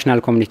international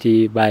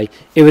community, by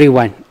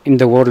everyone in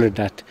the world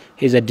that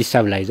he's a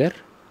destabilizer,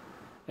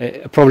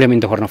 a problem in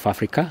the Horn of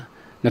Africa.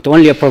 Not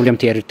only a problem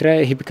to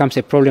Eritrea, he becomes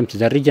a problem to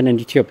the region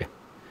and Ethiopia.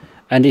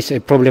 And it's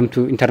a problem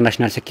to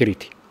international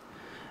security.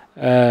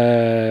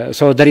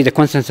 So there is a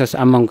consensus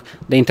among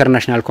the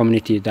international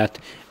community that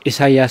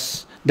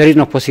there is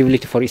no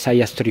possibility for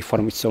Isaias to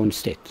reform its own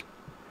state.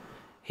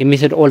 He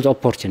missed all the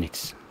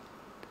opportunities.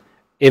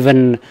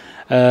 Even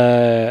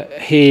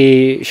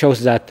he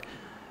shows that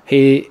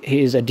he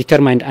is a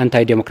determined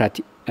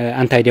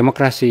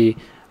anti-democracy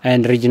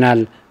and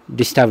regional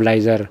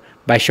destabilizer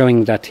by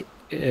showing that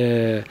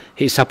he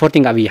is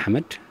supporting Abiy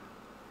Ahmed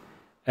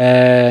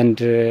and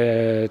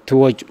to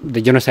wage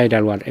the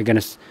genocidal war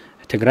against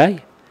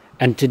Tigray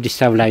and to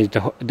destabilize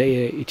the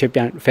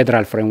Ethiopian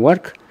federal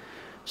framework.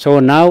 So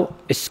now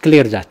it's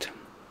clear that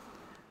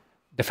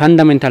the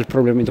fundamental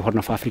problem in the Horn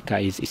of Africa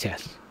is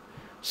Isaias.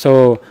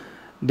 So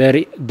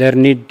there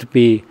need to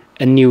be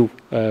a new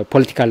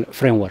political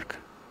framework.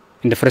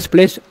 In the first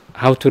place,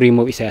 how to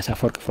remove Isaias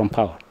Afwerki from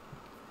power.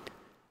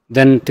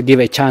 Then to give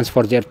a chance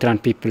for the Eritrean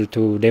people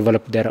to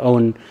develop their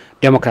own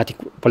democratic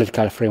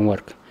political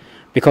framework.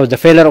 Because the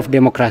failure of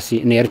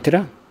democracy in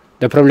Eritrea,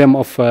 the problem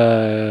of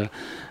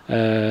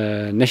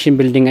nation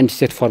building and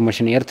state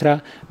formation in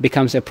Eritrea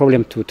becomes a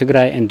problem to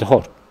Tigray and the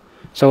Horn.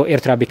 So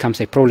Eritrea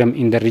becomes a problem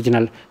in the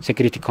regional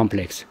security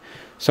complex.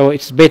 So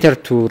it's better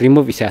to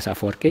remove Isaias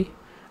Afwerki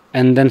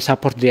and then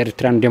support the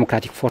Eritrean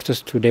democratic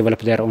forces to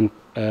develop their own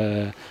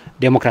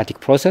democratic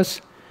process.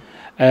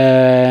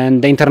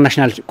 And the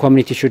international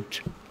community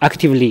should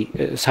actively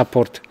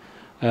support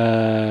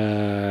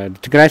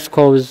Tigray's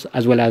cause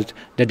as well as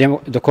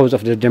the cause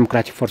of the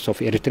democratic force of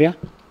Eritrea.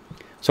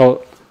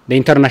 So the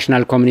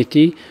international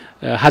community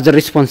has a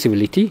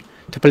responsibility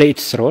to play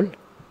its role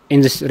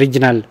in this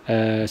regional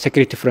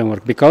security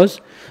framework, because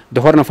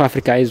the Horn of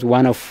Africa is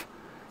one of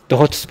the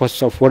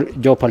hotspots of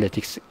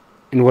geopolitics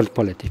in world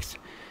politics.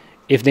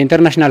 If the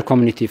international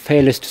community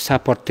fails to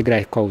support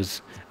Tigray's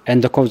cause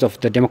and the cause of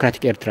the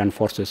democratic Eritrean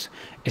forces,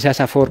 Isaias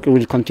Afwerki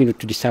will continue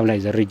to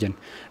destabilize the region.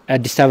 A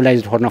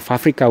destabilized Horn of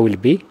Africa will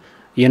be,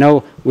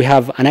 we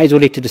have an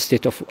isolated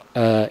state of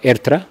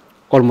Eritrea.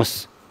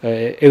 Almost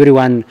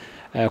everyone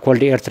called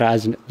Eritrea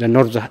as the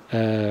North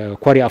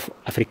Korea of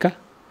Africa.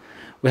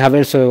 We have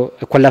also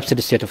a collapsed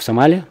state of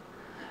Somalia,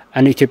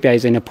 and Ethiopia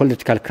is in a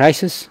political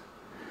crisis.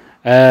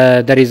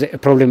 There is a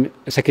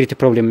security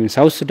problem in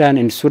South Sudan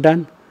and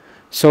Sudan.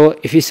 So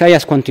if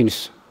Isaias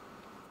continues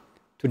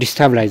to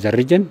destabilize the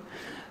region,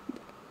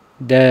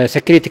 the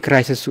security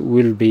crisis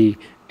will be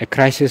a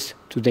crisis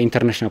to the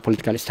international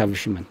political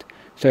establishment.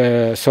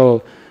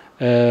 So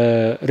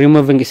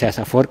removing Isaias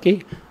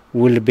Afwerki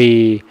will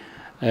be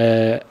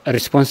a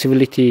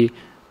responsibility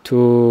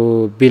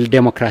to build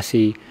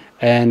democracy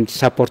and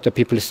support the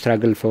people's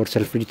struggle for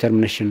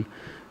self-determination.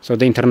 So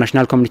the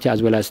international community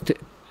as well as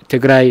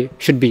Tigray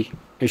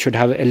should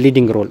have a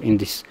leading role in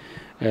this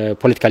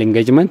political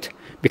engagement,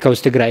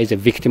 because Tigray is a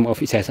victim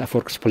of Isaias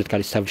Afwerki's political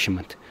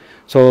establishment.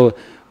 So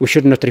we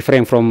should not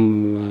refrain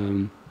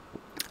from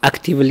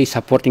actively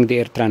supporting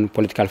the Eritrean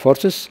political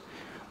forces.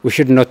 We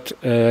should not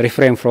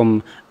refrain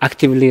from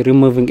actively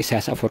removing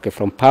Isaias Afwerki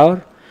from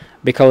power,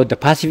 because the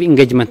passive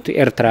engagement to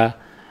Eritrea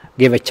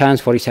gave a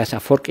chance for Isaias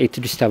Afwerki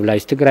to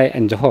destabilize Tigray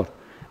and the Horn.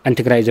 And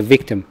Tigray is a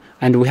victim.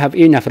 And we have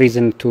enough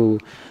reason to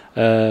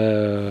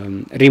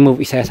remove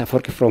Isaias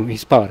Afwerki from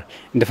his power.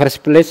 In the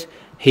first place,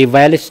 he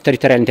violates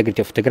territorial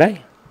integrity of Tigray.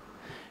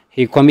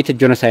 He committed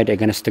genocide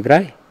against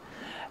Tigray.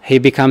 He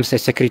becomes a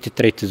security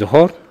threat to the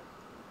Horn.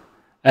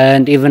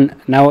 And even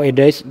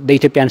nowadays, the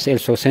Ethiopians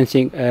also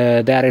sensing,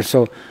 they are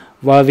also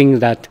vowing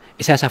that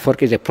Isaias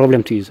Afwerki is a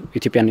problem to his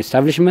Ethiopian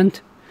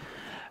establishment.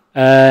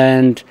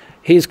 And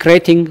he is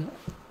creating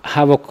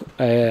havoc,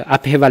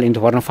 upheaval in the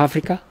Horn of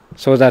Africa,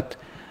 so that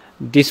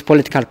this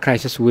political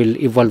crisis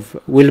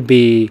will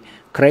be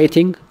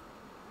creating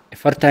a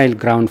fertile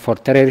ground for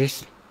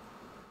terrorists,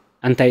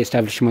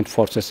 anti-establishment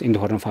forces in the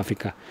Horn of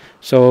Africa.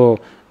 So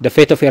the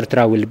fate of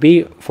Eritrea will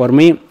be, for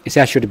me,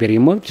 Isaias should be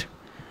removed.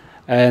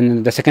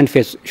 And the second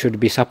phase should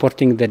be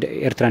supporting the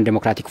Eritrean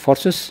democratic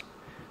forces,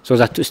 so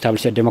that to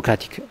establish a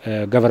democratic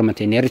government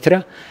in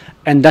Eritrea.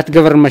 And that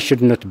government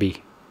should not be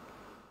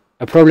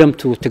a problem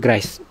to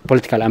Tigray's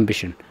political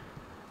ambition.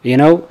 We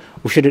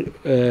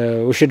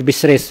should be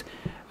stressed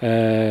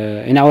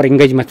in our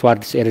engagement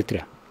towards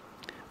Eritrea.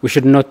 We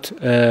should not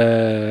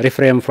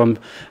refrain from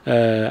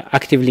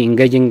actively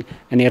engaging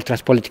in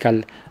Eritrea's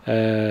political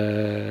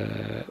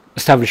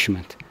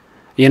establishment.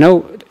 You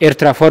know,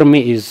 Eritrea for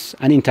me is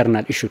an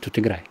internal issue to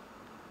Tigray.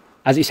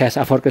 As Isaias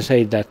Afwerki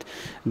said that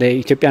the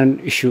Ethiopian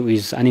issue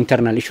is an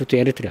internal issue to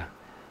Eritrea.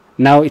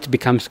 Now it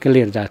becomes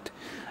clear that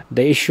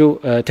the issue,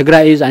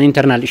 Tigray is an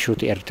internal issue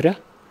to Eritrea,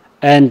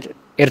 and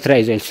Eritrea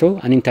is also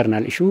an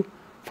internal issue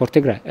for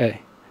Tigray.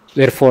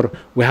 Therefore,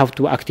 we have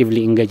to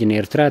actively engage in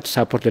Eritrea to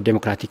support the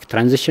democratic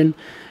transition,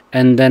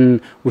 and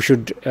then we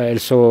should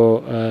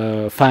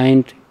also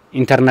find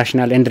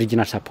international and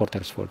regional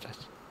supporters for that.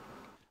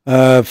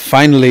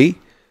 Finally,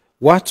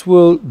 what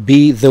will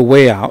be the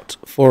way out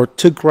for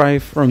Tigray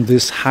from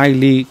this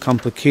highly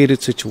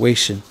complicated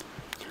situation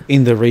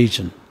in the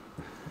region?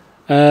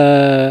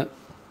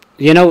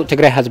 You know,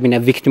 Tigray has been a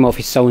victim of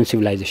its own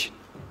civilization.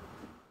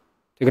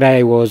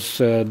 Tigray was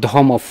the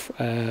home of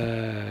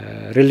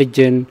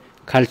religion,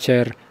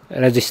 culture,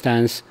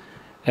 resistance,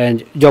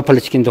 and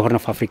geopolitics in the Horn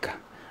of Africa.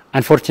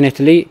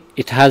 Unfortunately,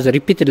 it has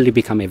repeatedly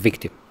become a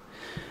victim.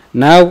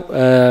 Now,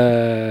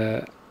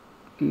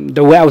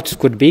 the way out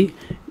could be,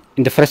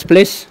 in the first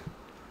place,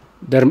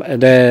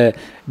 the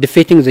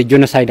defeating the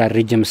genocidal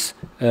regimes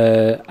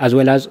as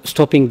well as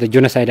stopping the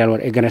genocidal war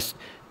against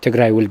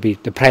Tigray will be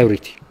the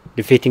priority.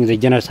 Defeating the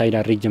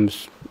genocidal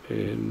regimes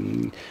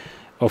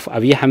of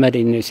Abiy Ahmed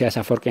in Isaias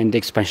Afwerki and the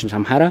expansion of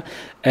Amhara,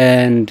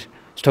 and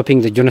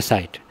stopping the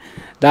genocide.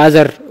 The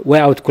other way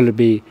out could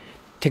be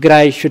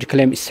Tigray should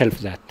claim itself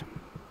that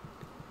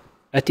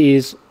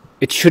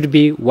it should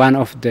be one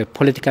of the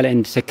political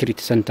and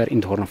security center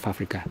in the Horn of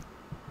Africa.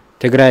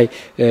 Tigray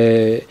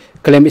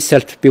claim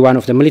itself to be one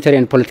of the military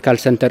and political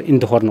center in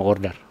the Horn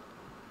order.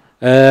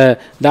 The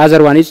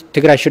other one is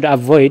Tigray should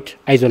avoid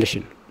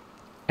isolation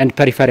and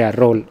peripheral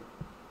role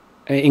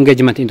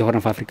engagement in the Horn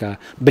of Africa,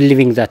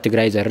 believing that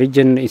Tigray is a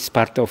region, is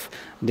part of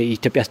the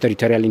Ethiopia's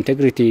territorial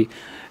integrity.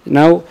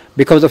 Now,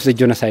 because of the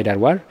genocidal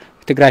war,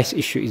 Tigray's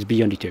issue is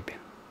beyond Ethiopia.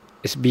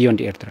 It's beyond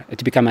Eritrea.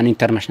 It become an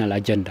international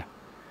agenda.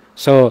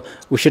 So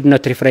we should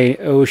not sit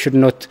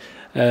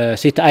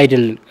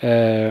idle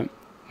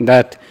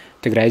that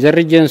Tigray is a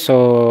region,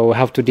 so we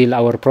have to deal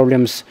our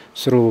problems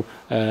through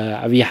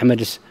Abiy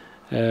Ahmed's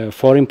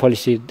foreign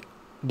policy.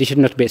 This should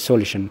not be a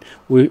solution.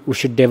 We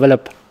should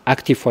develop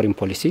active foreign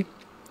policy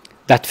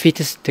that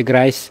fits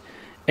Tigray's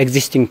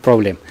existing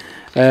problem.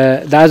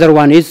 The other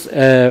one is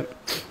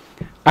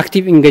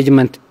active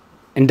engagement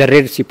in the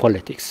Red Sea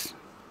politics.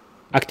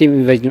 Active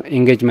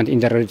engagement in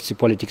the Red Sea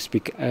politics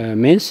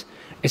means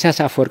Isaias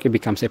Afwerki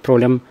becomes a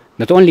problem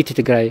not only to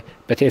Tigray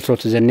but also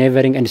to the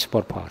neighboring and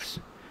support powers.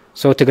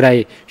 So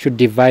Tigray should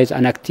devise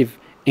an active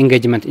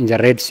engagement in the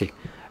Red Sea.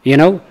 You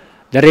know,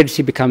 the Red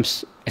Sea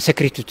becomes a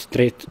security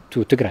threat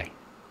to Tigray.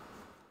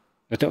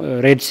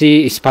 The Red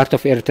Sea is part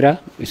of Eritrea,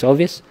 it's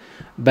obvious,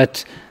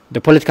 but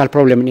the political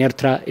problem in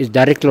Eritrea is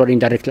directly or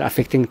indirectly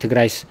affecting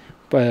Tigray's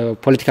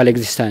political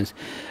existence.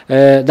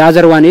 The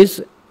other one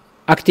is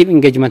active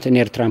engagement in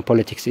Eritrean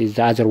politics is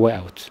the other way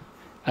out.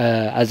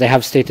 As I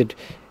have stated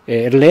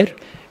earlier,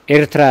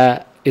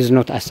 Eritrea is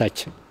not as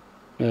such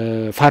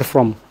far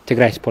from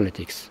Tigray's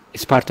politics.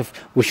 It's part of,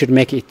 we should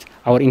make it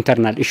our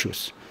internal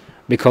issues,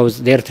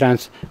 because the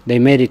Eritreans, they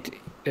made it,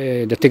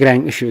 the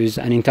Tigrayan issue is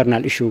an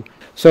internal issue.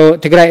 So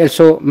Tigray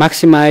also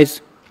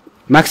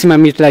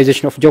maximum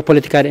utilization of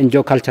geopolitical and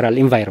geocultural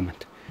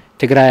environment.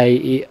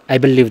 Tigray, I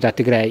believe that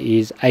Tigray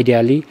is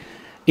ideally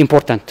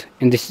important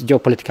in this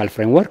geopolitical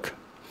framework.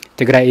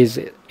 Tigray is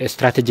a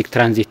strategic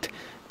transit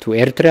to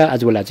Eritrea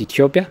as well as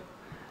Ethiopia.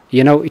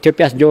 You know,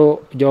 Ethiopia's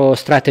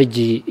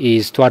strategy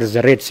is towards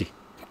the Red Sea.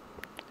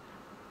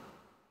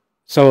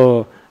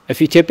 So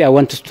if Ethiopia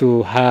wants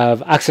to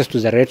have access to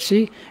the Red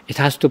Sea, it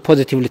has to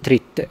positively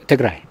treat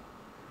Tigray.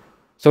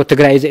 So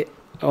Tigray is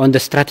on the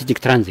strategic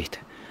transit.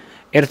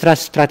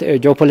 Eritrea's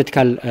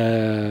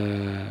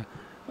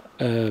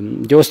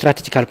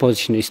geostrategical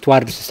position is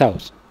towards the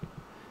south.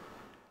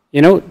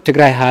 You know,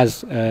 Tigray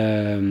has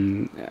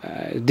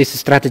this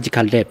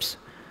strategical depth.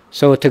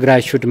 So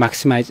Tigray should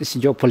maximize its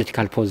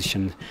geopolitical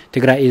position.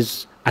 Tigray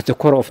is at the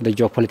core of the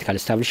geopolitical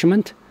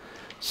establishment.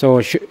 So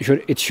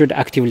it should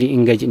actively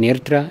engage in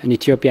Eritrea, in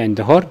Ethiopia, and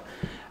the Horn.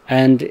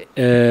 And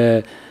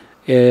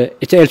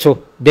it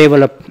also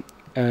develop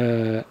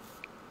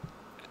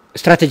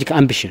strategic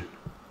ambition.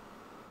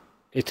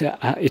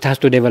 It has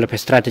to develop a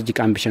strategic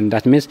ambition.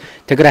 That means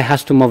Tigray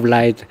has to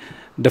mobilize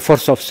the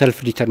force of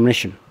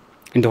self-determination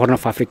in the Horn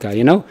of Africa.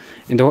 You know,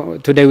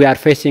 today we are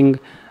facing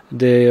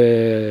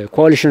the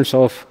coalitions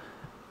of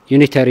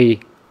unitary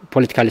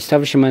political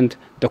establishment,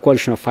 the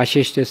coalition of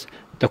fascists,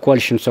 the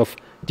coalitions of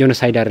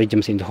genocidal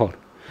regimes in the Horn.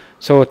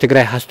 So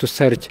Tigray has to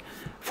search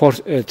for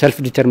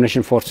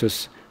self-determination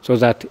forces so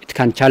that it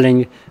can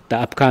challenge the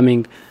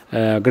upcoming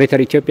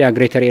Greater Ethiopia,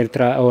 Greater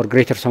Eritrea, or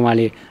Greater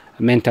Somali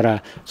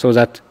Mentara, so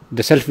that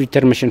the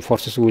self-determination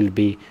forces will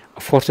be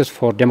forces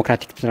for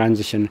democratic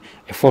transition,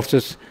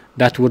 forces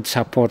that would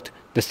support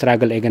the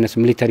struggle against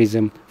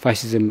militarism,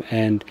 fascism,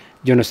 and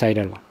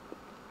genocidal one.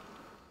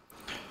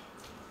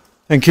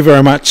 Thank you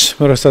very much,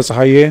 Meressa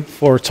Tsehaye,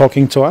 for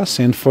talking to us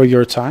and for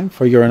your time,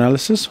 for your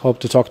analysis. Hope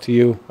to talk to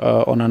you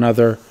on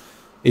another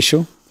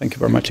issue. Thank you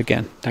very much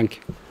again. Thank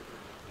you.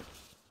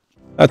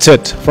 That's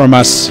it from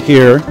us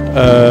here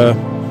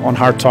on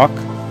Hard Talk.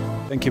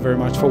 Thank you very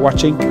much for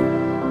watching.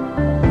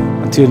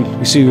 Until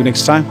we see you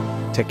next time,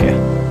 take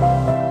care.